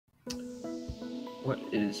What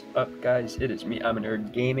is up, guys? It is me, I'm a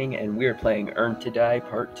Nerd Gaming, and we're playing Earn to Die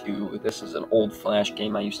Part 2. This is an old Flash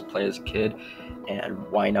game I used to play as a kid, and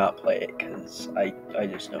why not play it? Because I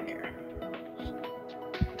just don't care.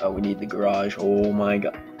 Oh, we need the garage. Oh my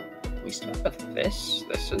god. We start with this?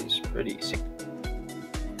 This is pretty sick.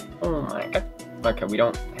 Oh my god. Okay, we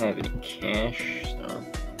don't have any cash, so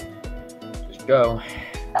just go.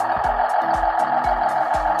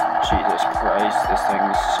 Jesus Christ, this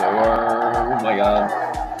thing's so hard. Oh my god.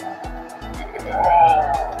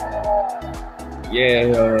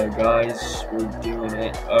 Yeah, guys, we're doing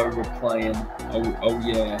it. Oh, we're playing. Oh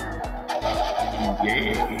yeah.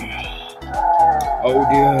 Yeah. Oh,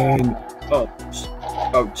 dang. Oh,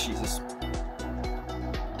 Jesus.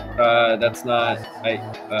 That's not how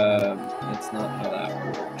that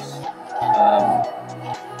works.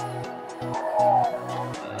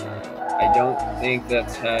 I don't think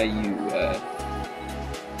that's how you,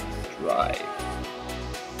 drive.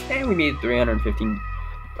 And we made $315,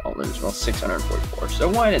 well, 644, so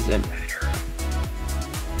why does it matter?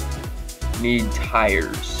 Need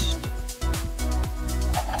tires.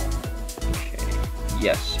 Okay,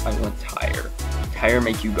 yes, I want tire. Tire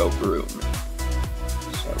make you go vroom.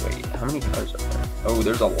 So wait, how many cars are there? Oh,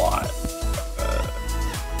 there's a lot.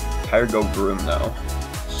 Tire go vroom though.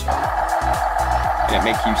 So, can it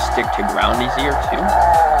make you stick to ground easier too?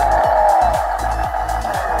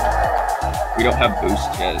 We don't have boost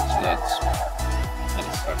yet, so that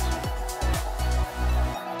sucks.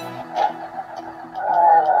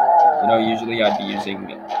 You know, usually I'd be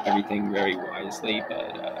using everything very wisely,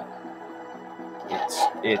 but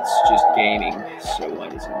it's just gaming, so why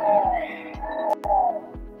does it matter?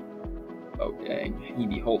 Oh dang, he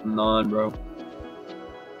be holding on, bro.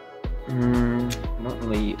 Not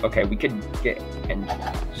really. Okay, we could get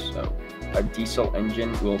engines, so a diesel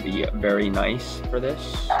engine will be very nice for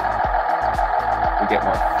this. We get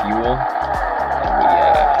more fuel, and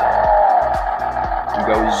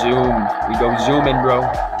we go zooming, bro.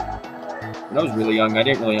 When I was really young, I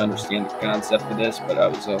didn't really understand the concept of this, but I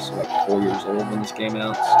was also like 4 years old when this came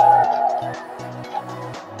out. So.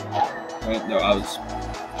 Right? No, I was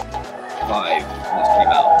 5 when this came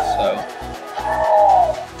out, so.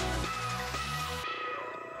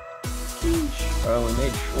 Oh, we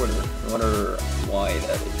made shorter. I wonder why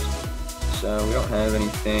that is. So we don't have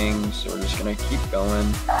anything, so we're just gonna keep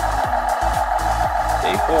going.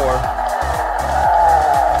 Day 4.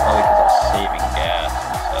 Probably because I was saving gas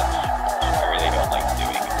and such, which I really don't like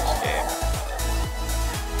doing in this game.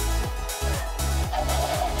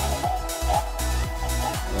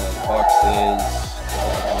 The boxes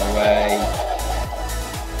on my way.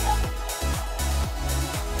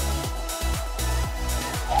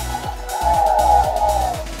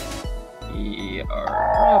 We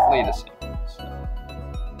are roughly the same.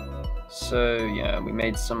 So yeah, we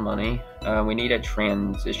made some money. We need a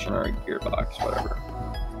transition or a gearbox, whatever.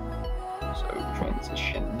 So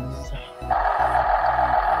transitions.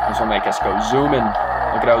 This will make us go zooming.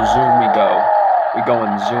 Look at how zoom we go. We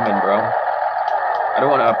going zooming, bro. I don't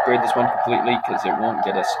want to upgrade this one completely because it won't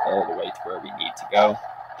get us all the way to where we need to go.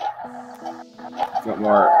 If you want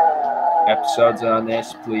more episodes on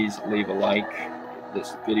this, please leave a like.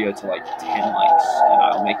 This video to like 10 likes, and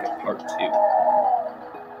I'll make a part 2.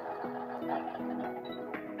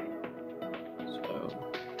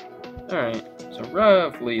 Alright, so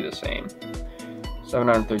roughly the same.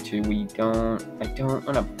 732, I don't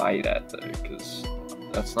want to buy that though, because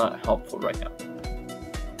that's not helpful right now.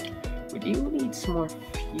 We do need some more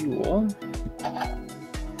fuel.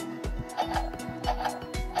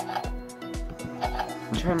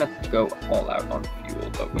 I'm trying not to go all out on fuel,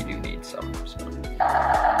 but we do need some. So.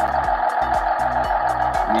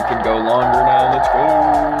 We can go longer now, let's go!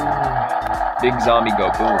 Big zombie go,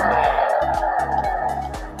 boom.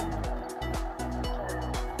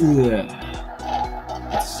 Ugh.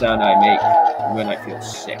 That's the sound I make when I feel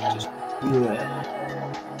sick. Just ugh.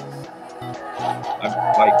 I've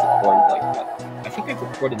recorded like that. I think I've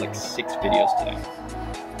recorded like 6 videos today.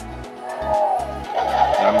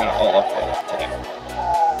 And I'm gonna all upload it today.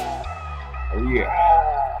 Oh yeah.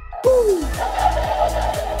 Woo.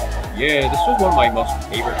 Yeah, this was one of my most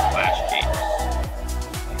favorite Flash games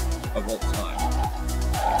of all time.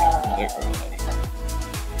 Literally.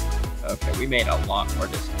 Okay, we made a lot more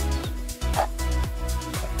distance.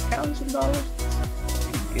 $1,000?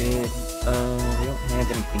 Good. We don't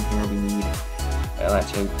have anything here we need. Well,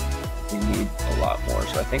 actually, we need a lot more.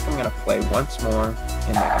 So I think I'm gonna play once more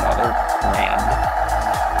and make another land.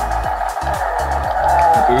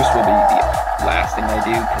 The boost will be the last thing I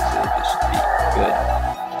do because it'll just be good.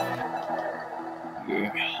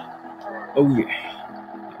 Yeah. Oh yeah.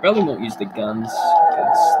 Probably won't use the guns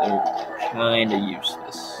because they're kind of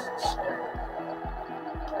useless. So.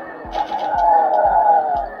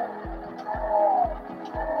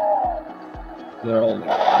 They're only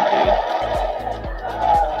one, dude.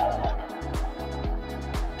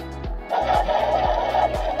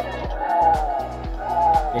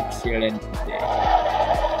 Excelente.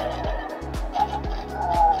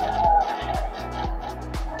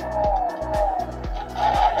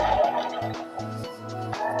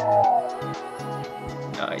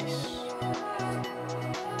 Nice.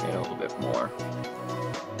 Get a little bit more.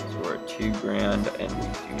 So we're at $2,000 and we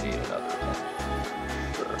do need another one.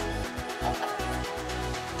 Sure.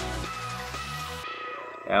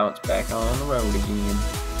 Now it's back on the road again.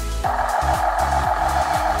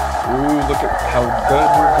 Ooh, look at how good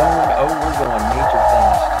we're going. Oh, we're going major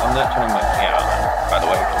fast. I'm not turning my fan on, by the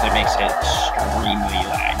way, because it makes it extremely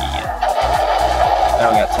laggy. I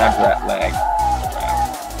don't got time for that lag.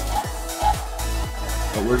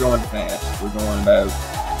 But we're going fast. We're going about,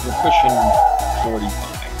 we're pushing 45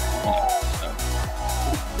 minutes, so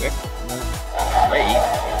pretty quick. Great,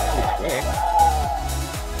 pretty quick.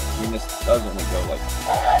 I mean, this does only go like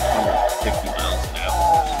 150 miles an hour.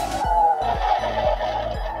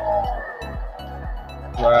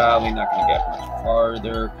 Probably not going to get much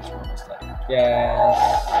farther because we're almost out of gas.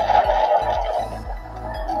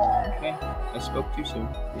 Okay, I spoke too soon.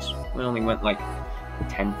 We only went like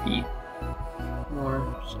 10 feet more.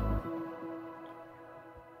 So.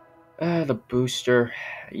 The booster,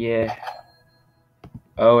 yeah.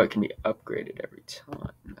 Oh, it can be upgraded every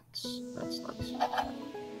time. That's nice.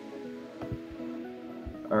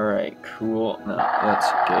 All right, cool. Now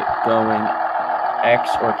let's get going.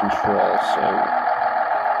 X or control. So.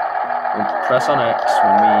 We'll press on X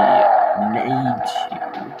when we need to.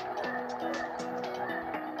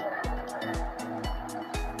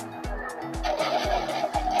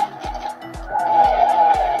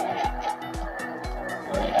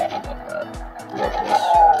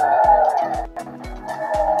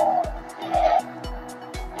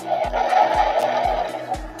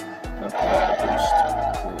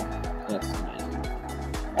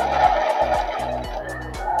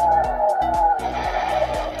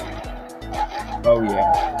 Oh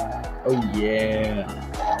yeah. Oh yeah.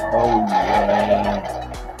 Oh yeah.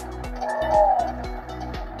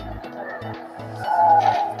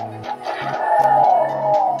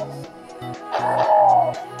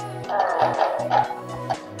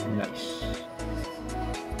 Nice.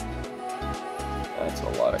 That's a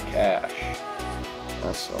lot of cash.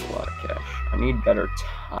 That's a lot of cash. I need better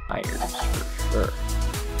tires for sure.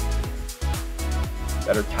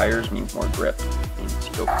 Better tires means more grip. Means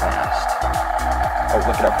to go fast. Oh, look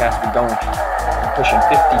at how fast we're going. We're pushing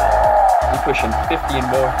 50. We're pushing 50 and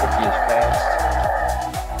more. 50 is fast.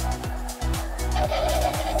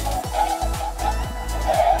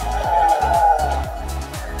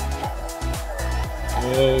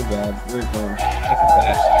 Oh god, we're going hecka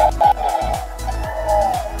fast.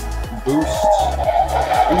 Boost.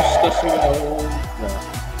 Boost us all. No.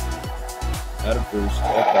 Not a boost.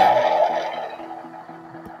 Okay.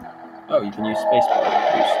 Oh, you can use spacebar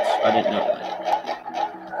boosts. I didn't know that.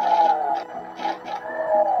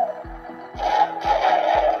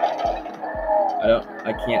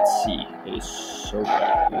 I can't see. It is so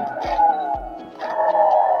bright, dude.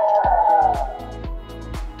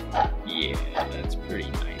 Yeah, that's pretty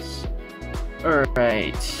nice.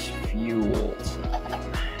 Alright, fuel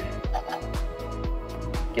time.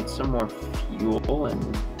 Get some more fuel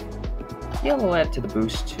and yeah, we'll add to the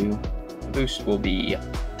boost too. The boost will be a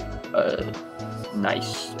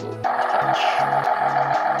nice little touch.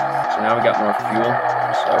 So now we got more fuel,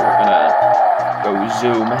 so we're gonna go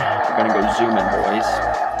zoom. We're gonna go zooming, boys.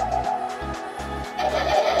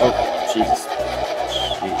 Oh, Jesus.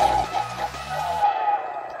 Jeez.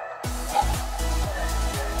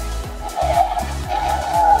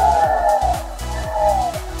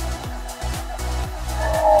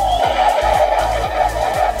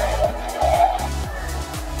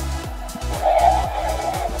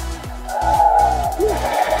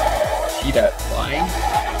 See that flying?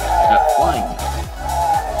 That flying.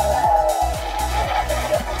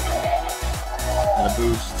 And a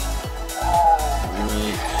boost.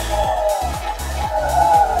 Alright.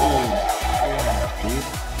 Oh, dude.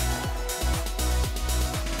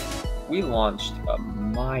 We launched a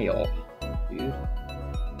mile, dude.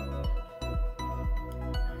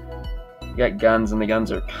 You got guns, and the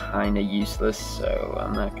guns are kind of useless, so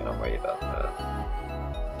I'm not gonna worry about that.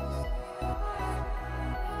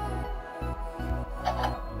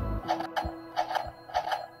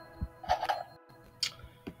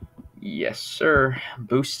 Yes, sir.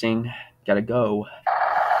 Boosting. Gotta go.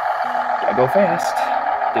 Gotta go fast.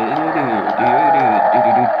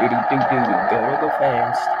 Gotta go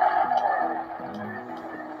fast.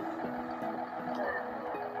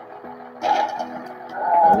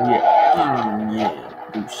 Oh yeah. Yeah.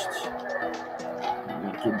 Boost.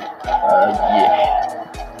 Yeah.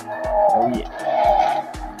 Oh yeah.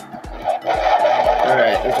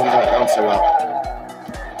 Alright, this one's not going so well.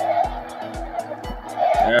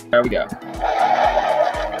 There we go.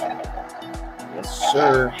 Yes,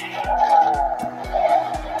 sir.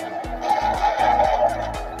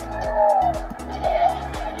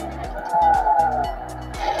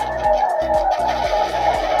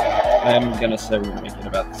 I'm gonna say we're gonna make it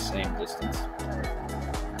about the same distance. A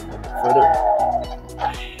little bit further.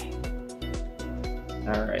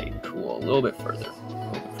 Alright, cool. A little bit further.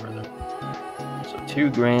 So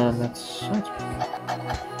 $2,000,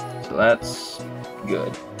 that's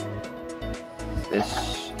good. This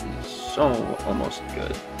is so almost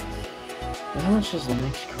good. How much is the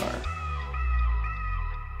next car?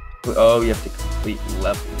 Oh, you have to complete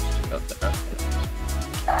levels to go there.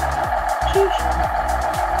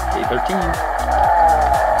 Day 13.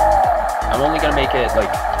 I'm only gonna make it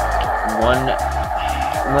like one,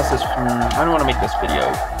 unless this, I don't want to make this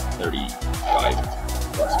video 35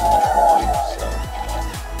 plus minutes long, so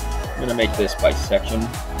I'm gonna make this by section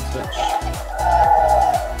and such.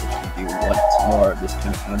 If you want more of this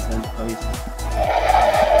kind of content, obviously.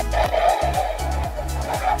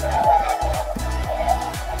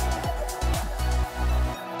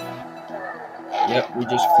 Yep, we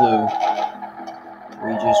just flew.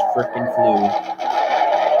 We just frickin' flew.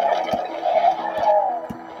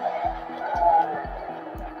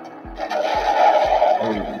 Oh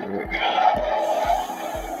yeah.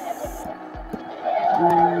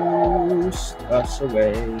 Boost us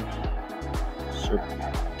away.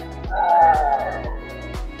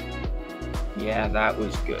 Yeah, that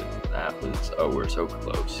was good. That was, oh, we're so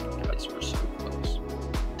close. Guys, we're so close.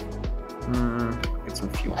 Get some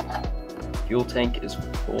fuel. Fuel tank is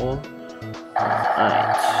full.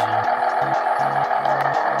 Alright.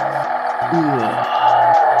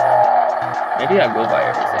 Maybe I will buy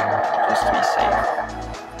everything, just to be safe.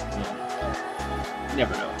 You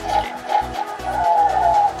never know in this game.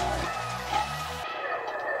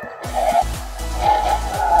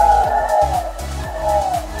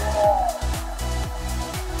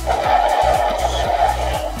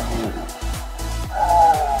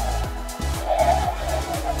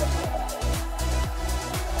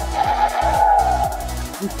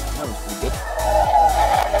 That was pretty good.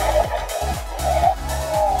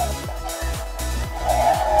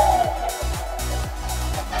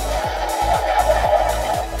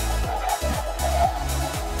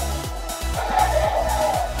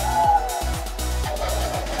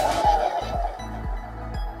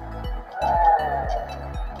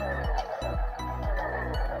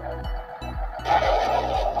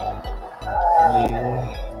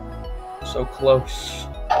 So close.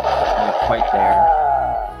 Not quite there.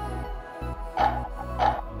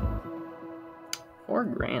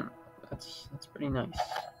 $4,000. That's pretty nice.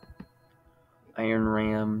 Iron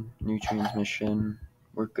ram, new transmission.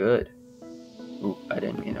 We're good. Ooh, I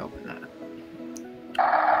didn't mean to open that.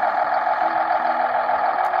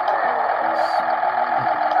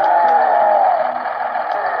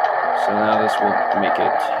 So now this will make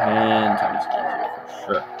it 10 times easier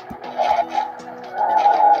for sure.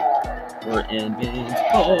 We're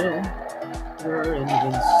invincible. We're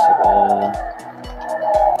invincible.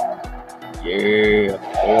 Yeah,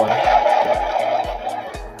 boy.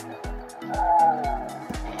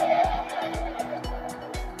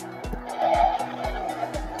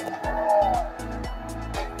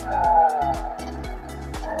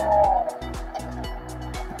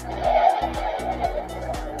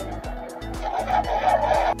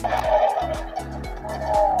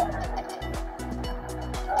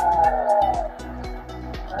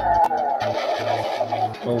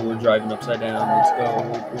 Oh, we're driving upside down. Let's go.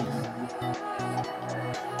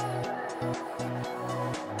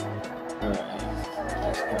 Alright.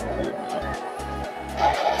 That's kind of weird now.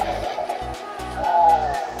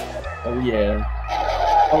 Oh, yeah.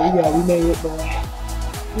 Oh, yeah, we made it, boy.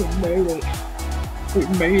 We made it. We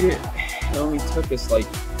made it. It only took us like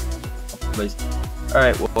a place.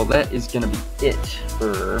 Alright, well, that is going to be it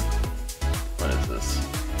for. What is this?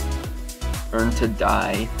 Earn to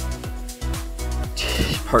Die.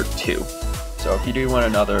 Part 2. So if you do want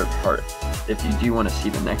another part, if you do want to see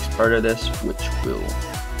the next part of this, which will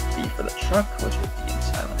be for the truck, which will be in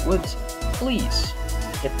Silent Woods, please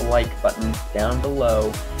hit the like button down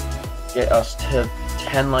below. Get us to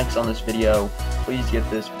 10 likes on this video. Please get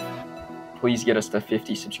us to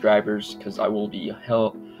 50 subscribers, because I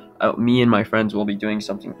me and my friends will be doing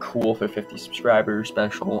something cool for 50 subscribers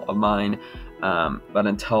special of mine. But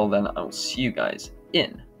until then, I'll see you guys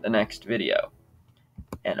in the next video.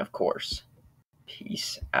 And of course,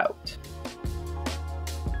 peace out.